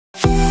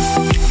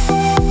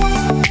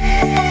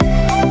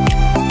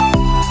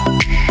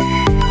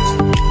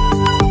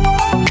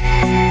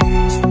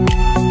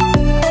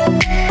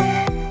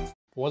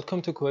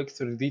Welcome to quick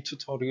 3D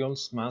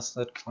tutorials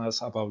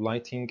masterclass about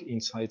lighting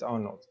inside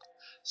Arnold.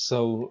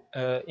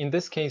 In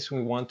this case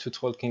we want to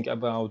talking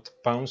about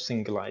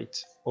bouncing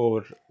light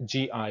or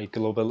GI,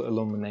 global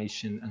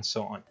illumination, and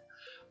so on.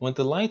 When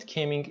the light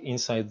coming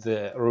inside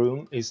the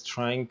room is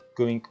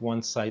going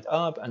one side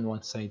up and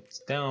one side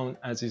down,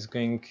 as is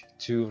going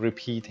to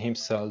repeat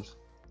himself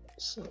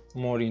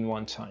more in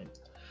one time.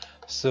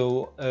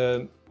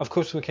 Of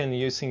course we can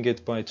using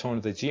it by turn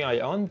the GI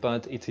on,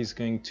 but it is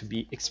going to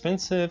be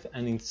expensive,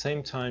 and in the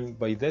same time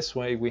by this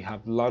way we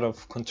have a lot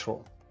of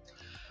control.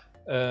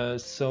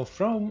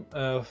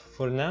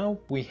 For now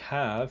we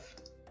have,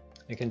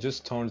 I can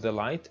just turn the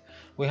light.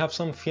 We have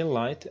some fill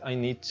light. I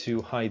need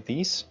to hide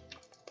these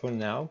for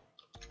now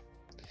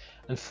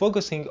and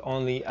focusing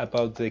only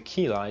about the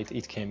key light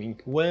it coming,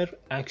 where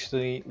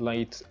actually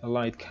light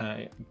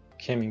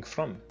coming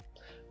from,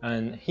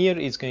 and here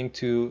is going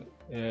to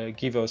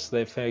give us the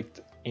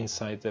effect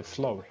inside the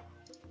floor.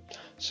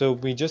 So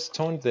we just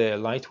turn the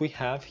light we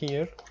have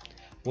here.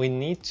 We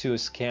need to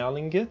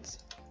scaling it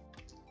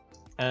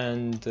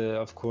and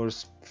of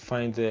course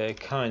find the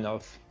kind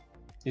of,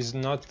 is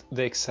not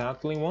the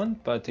exactly one,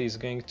 but is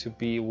going to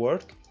be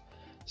work.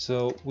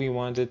 So we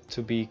want it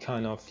to be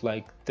kind of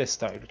like this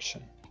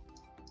direction.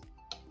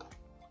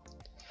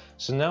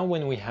 So now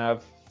when we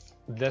have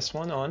this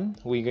one on,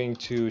 we're going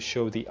to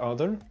show the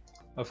other.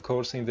 Of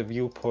course in the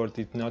viewport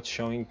it's not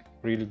showing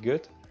really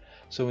good,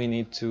 so we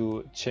need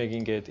to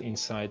checking it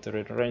inside the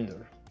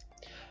render.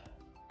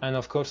 And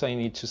of course I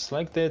need to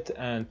select it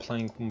and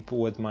playing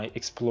with my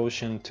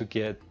explosion to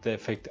get the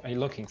effect I'm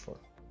looking for.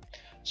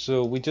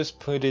 So we just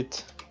put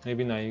it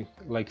maybe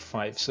like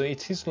 5, so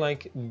it is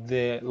like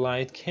the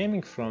light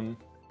coming from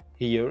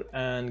here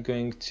and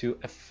going to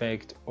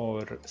affect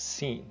our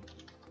scene.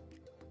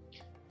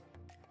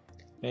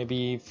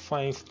 Maybe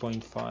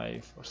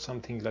 5.5 or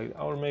something like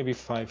that, or maybe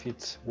 5,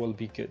 it will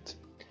be good.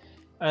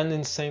 And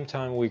in the same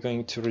time we're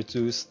going to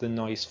reduce the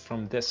noise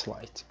from this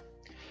light.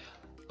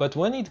 But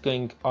when it's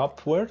going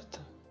upward,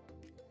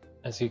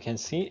 as you can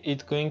see,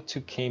 it's going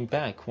to came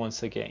back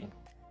once again.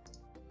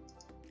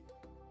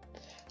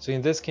 So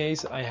in this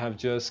case I have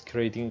just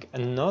creating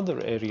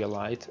another area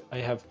light. I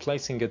have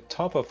placing it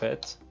top of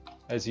it,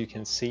 as you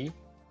can see.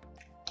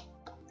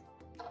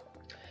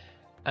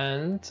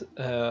 And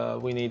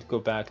we need to go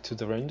back to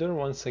the render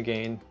once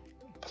again,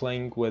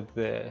 playing with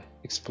the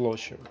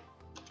explosion.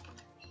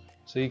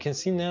 So you can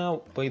see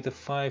now by the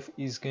 5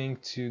 is going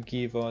to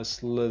give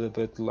us a little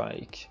bit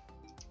like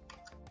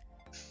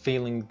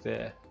filling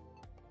the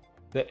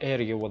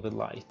area with the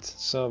light,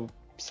 so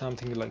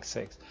something like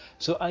 6.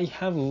 So I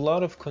have a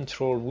lot of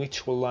control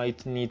which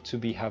light need to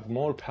be have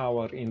more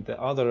power in the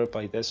other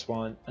by this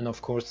one, and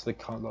of course the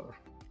color.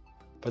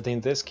 But in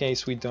this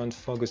case we don't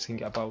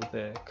focusing about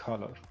the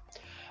color.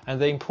 And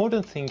the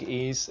important thing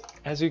is,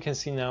 as you can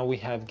see now, we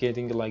have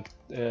getting like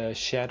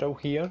shadow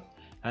here,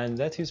 and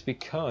that is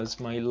because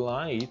my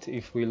light,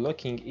 if we're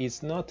looking,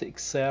 is not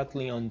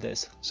exactly on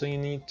this. So you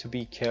need to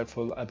be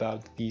careful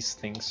about these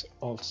things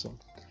also.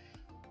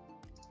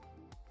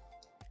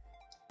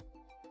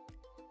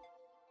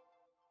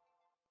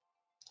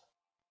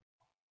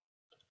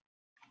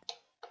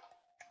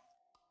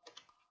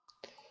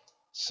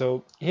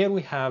 So here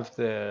we have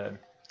the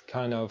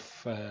kind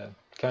of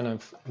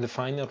the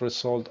final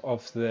result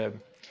of the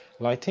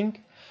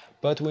lighting,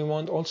 but we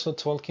want also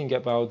talking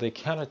about the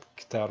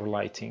character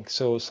lighting.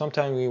 So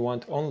sometimes we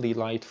want only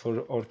light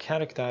for our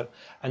character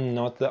and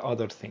not the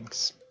other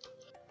things.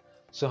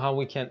 So how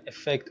we can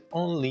affect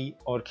only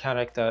our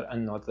character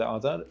and not the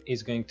other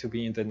is going to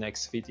be in the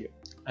next video.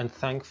 And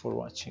thanks for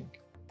watching.